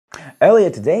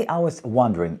Earlier today, I was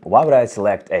wondering why would I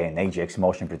select an Ajax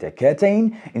MotionProtect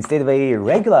curtain instead of a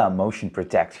regular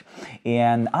MotionProtect,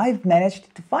 and I've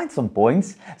managed to find some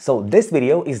points, so this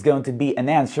video is going to be an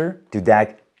answer to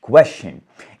that question.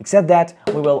 Except that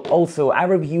we will also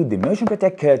review the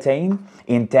MotionProtect curtain,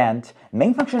 intent,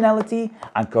 main functionality,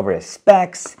 uncover its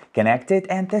specs, connect it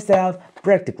and test it out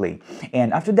practically.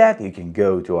 And after that you can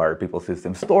go to our People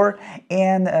System store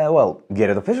and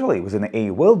get it officially within a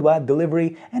worldwide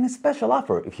delivery and a special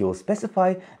offer if you will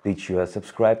specify that you are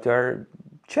subscribed to our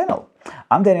channel.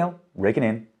 I'm Daniel, breaking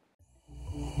in.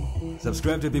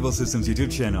 Subscribe to People Systems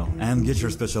YouTube channel and get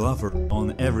your special offer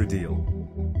on every deal.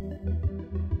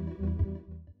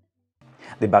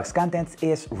 The box contents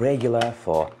is regular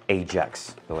for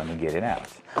Ajax, so let me get it out.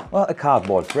 Well, a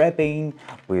cardboard wrapping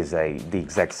with the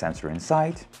exact sensor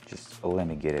inside. Just let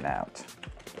me get it out.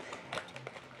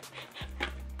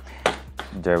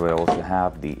 There we also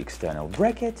have the external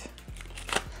bracket.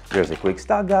 There's a quick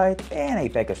start guide and a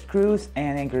pack of screws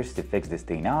and anchors to fix this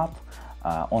thing up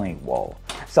on a wall.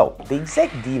 So the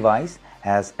exact device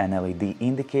has an LED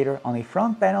indicator on the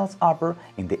front panel's upper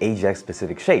in the Ajax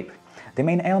specific shape. The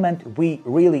main element we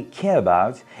really care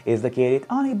about is located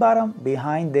on the bottom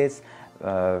behind this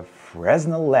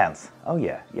Fresnel lens. Oh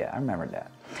yeah, I remember that.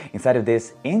 Inside of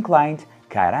this inclined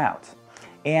cutout.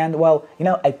 And well,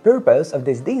 a purpose of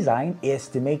this design is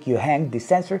to make you hang the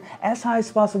sensor as high as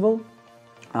possible,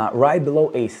 right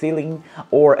below a ceiling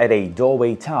or at a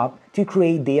doorway top to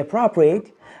create the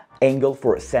appropriate angle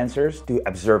for sensors to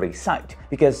observe a site,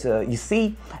 because you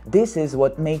see, this is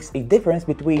what makes a difference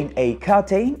between a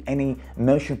curtain and a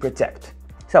MotionProtect.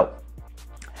 So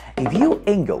if you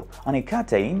angle on a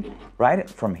curtain right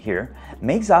from here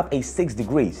makes up a 6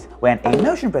 degrees, when a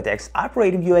MotionProtect's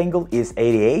operating view angle is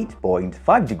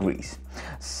 88.5 degrees.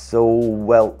 So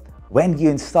well, when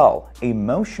you install a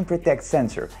MotionProtect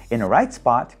sensor in the right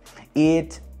spot,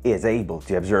 it is able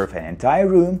to observe an entire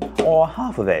room or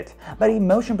half of it, but a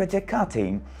MotionProtect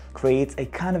curtain creates a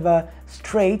kind of a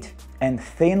straight and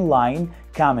thin line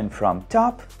coming from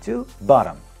top to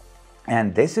bottom.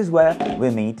 And this is where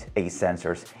we meet a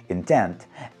sensor's intent,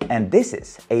 and this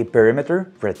is a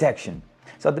perimeter protection.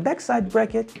 So the backside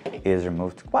bracket is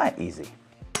removed quite easy,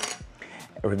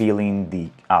 revealing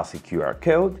the RC QR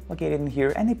code located in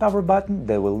here and a power button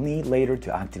that we'll need later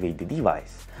to activate the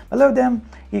device. Below them,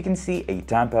 you can see a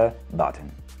tamper button.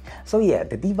 So yeah,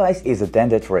 the device is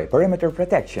intended for a perimeter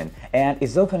protection and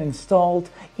is often installed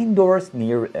indoors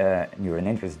near an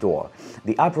entrance door.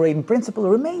 The operating principle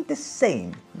remains the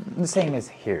same as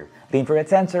here. The infrared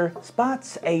sensor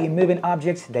spots a moving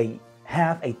objects that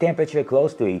have a temperature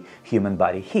close to a human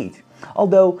body heat.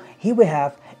 Although here we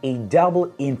have a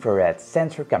double infrared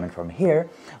sensor coming from here,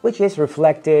 which is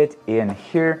reflected in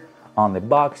here on the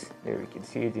box. There you can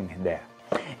see it in there.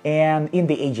 And in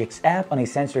the Ajax app on a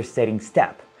sensor settings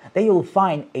tab, there you will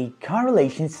find a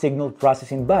correlation signal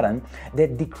processing button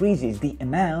that decreases the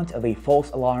amount of false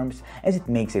alarms as it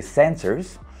makes its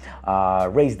sensors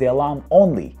raise the alarm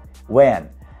only when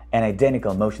an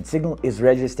identical motion signal is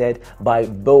registered by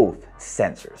both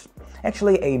sensors.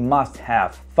 Actually a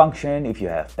must-have function if you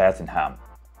have pets in home.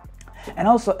 And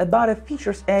also about the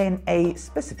features and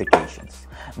specifications.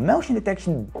 Motion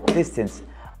detection distance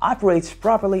operates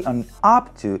properly on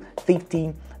up to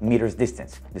 15 meters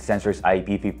distance. The sensor is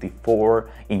IP54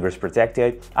 ingress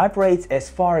protected, operates as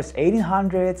far as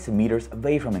 1800 meters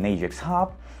away from an Ajax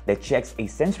hub that checks a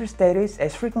sensor status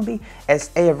as frequently as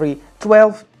every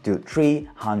 12 to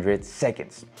 300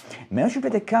 seconds.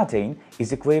 MotionProtect curtain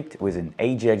is equipped with an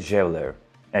Ajax Javeler,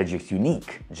 Ajax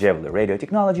unique Javeler radio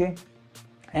technology,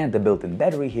 and the built-in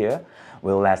battery here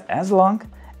will last as long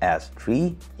as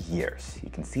 3 years. You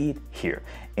can see it here.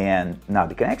 And now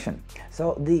the connection.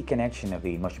 So the connection of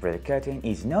the MotionProtect curtain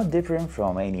is no different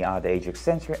from any other Ajax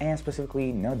sensor, and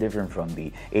specifically no different from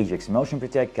the Ajax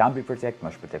MotionProtect, CombiProtect,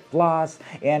 MotionProtect Plus,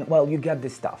 and well, you got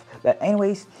this stuff. But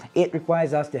anyways, it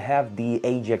requires us to have the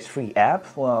Ajax free app,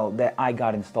 that I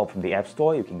got installed from the App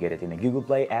Store. You can get it in the Google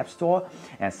Play App Store,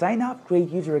 and sign up, create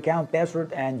user account,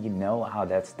 password, and you know how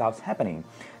that stuff's happening.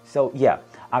 So yeah,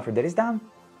 after that is done,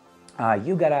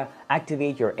 you gotta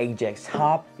activate your Ajax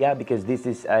hub, because this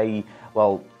is a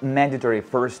mandatory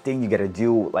first thing you gotta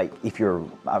do, like if you're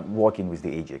working with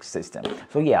the Ajax system.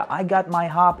 So yeah, I got my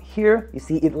hub here. You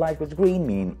see it lights with green,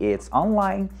 meaning it's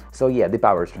online. So yeah, the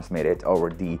power is transmitted over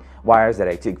the wires that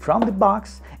I took from the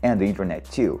box and the internet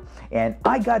too. And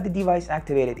I got the device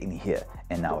activated in here.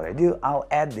 And now what I do, I'll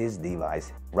add this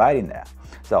device right in there.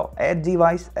 So add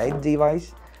device,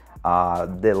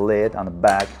 the lid on the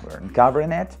back, we're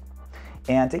uncovering it,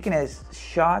 and taking a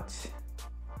shot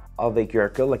of a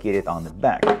QR code located on the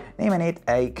back. naming it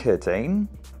a curtain.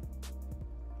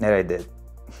 That I did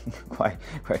quite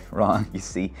wrong, you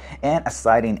see, and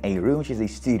assigning a room, which is a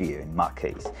studio in my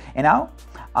case. And now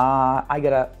I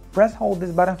gotta hold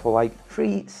this button for like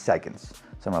 3 seconds,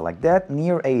 somewhere like that,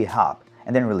 near a hub,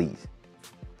 and then release.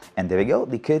 And there we go,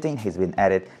 the curtain has been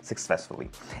added successfully.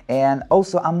 And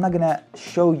also, I'm not gonna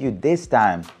show you this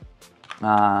time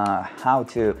how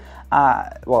to,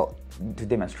 to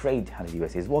demonstrate how the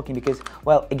device is working, because,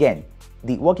 well, again,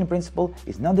 the working principle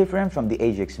is no different from the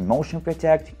Ajax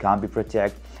MotionProtect,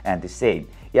 CombiProtect, and the same.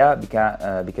 Yeah,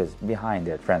 because behind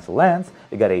the transfer lens,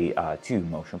 you got a 2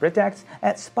 motion protects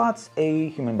that spots a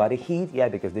human body heat. Yeah,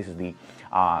 because this is the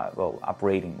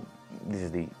operating.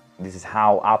 This is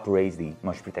how operates the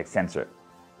motion protect sensor.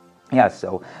 Yeah,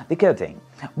 so the curtain.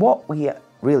 What we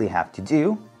really have to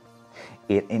do,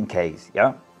 in case,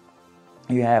 yeah,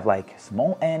 you have like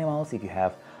small animals, if you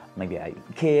have maybe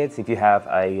kids, if you have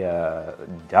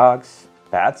dogs,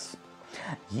 pets,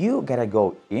 you gotta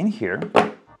go in here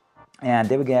and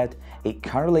they will get a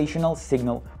correlational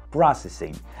signal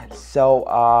processing. So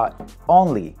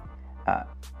only,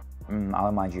 I'll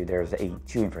remind you, there's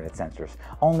 2 infrared sensors.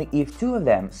 Only if 2 of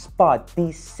them spot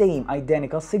the same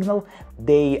identical signal,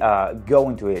 they go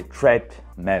into a threat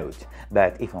mode.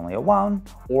 But if only one,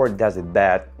 or does it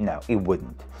bad, no, it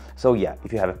wouldn't. So yeah,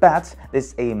 if you have a pet,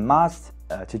 this is a must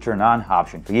to turn on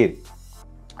option for you.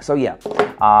 So yeah,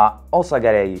 also I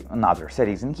got another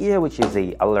settings in here, which is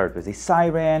a alert with a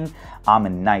siren. I'm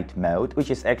in night mode, which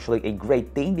is actually a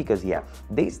great thing because yeah,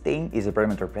 this thing is a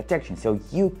perimeter protection, so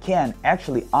you can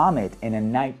actually arm it in a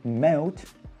night mode,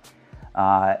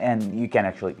 and you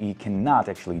cannot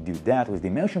actually do that with the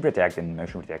MotionProtect and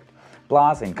MotionProtect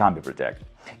Plus and CombiProtect.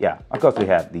 Yeah, of course we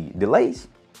have the delays.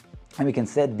 And we can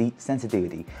set the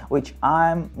sensitivity, which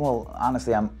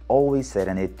honestly, I'm always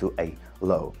setting it to a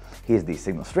low. Here's the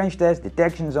signal strength test,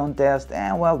 detection zone test,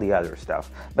 and well, the other stuff.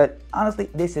 But honestly,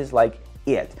 this is like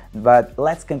it. But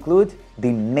let's conclude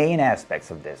the main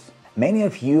aspects of this. Many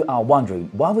of you are wondering,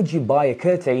 why would you buy a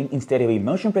curtain instead of a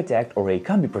MotionProtect or a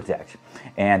CombiProtect?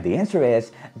 And the answer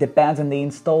is, depends on the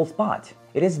install spot.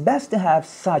 It is best to have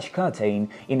such curtain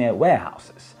in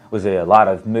warehouses, with a lot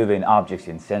of moving objects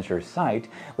in sensor sight,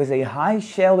 with a high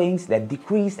shelvings that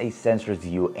decrease a sensor's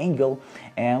view angle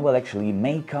and will actually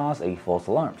may cause a false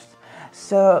alarms.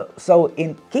 So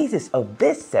in cases of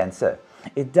this sensor,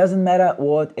 it doesn't matter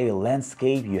what a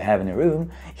landscape you have in a room,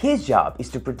 his job is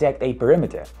to protect a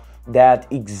perimeter, that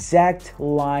exact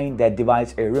line that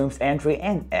divides a room's entry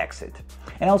and exit.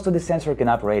 And also the sensor can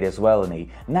operate as well in a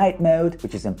night mode,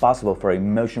 which is impossible for a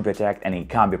MotionProtect and a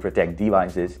CombiProtect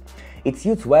devices. It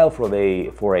suits well for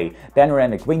a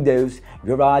panoramic windows,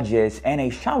 garages, and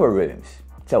a shower rooms.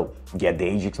 So get the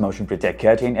Ajax MotionProtect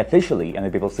curtain officially on the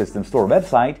People System Store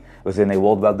website within a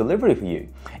worldwide delivery for you.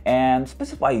 And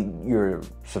specify you're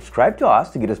subscribed to us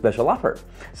to get a special offer.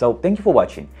 So thank you for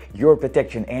watching. Your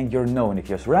protection and your knowing of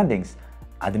your surroundings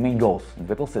are the main goals in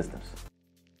People Systems.